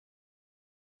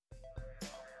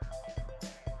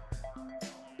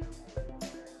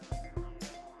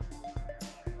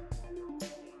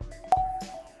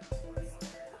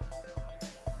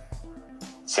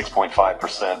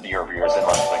6.5% year-over-year is in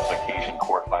line with expectation.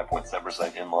 Core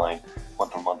 5.7% in line.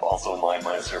 Month-to-month also in line,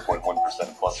 minus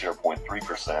 0.1%, plus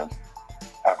 0.3%.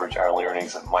 Average hourly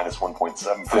earnings at minus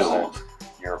 1.7%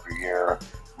 year-over-year.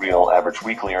 Real average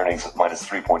weekly earnings at minus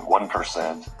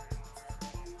 3.1%.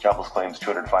 Jobless claims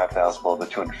 205,000 below the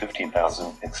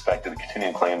 215,000 expected.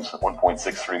 Continuing claims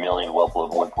 1.63 million, well below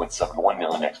the 1.71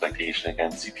 million expectation.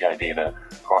 Again, CPI data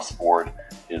across the board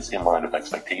is in line with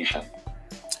expectation.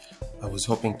 I was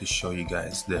hoping to show you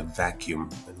guys the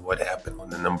vacuum and what happened when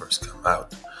the numbers come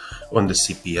out on the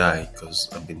CPI, because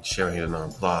I've been sharing it on our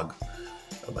blog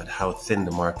about how thin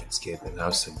the markets get and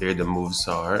how severe the moves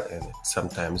are, and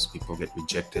sometimes people get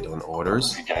rejected on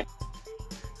orders. CPI.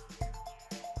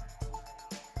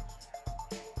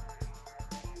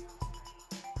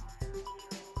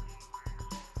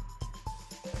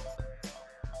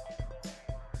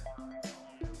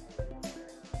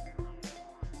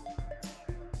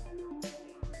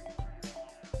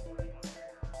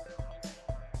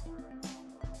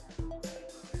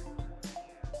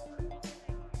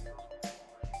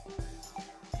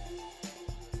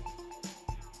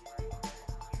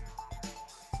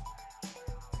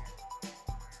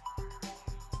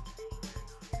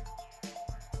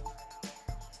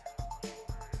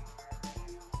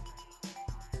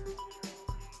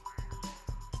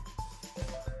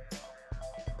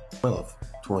 Of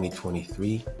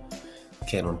 2023,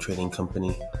 Canon Trading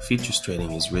Company. Futures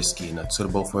trading is risky and not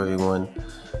suitable for everyone,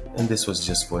 and this was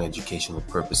just for educational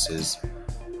purposes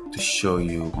to show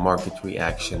you market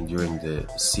reaction during the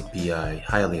CPI,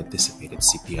 highly anticipated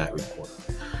CPI report.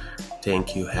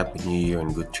 Thank you, Happy New Year,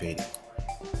 and good trading.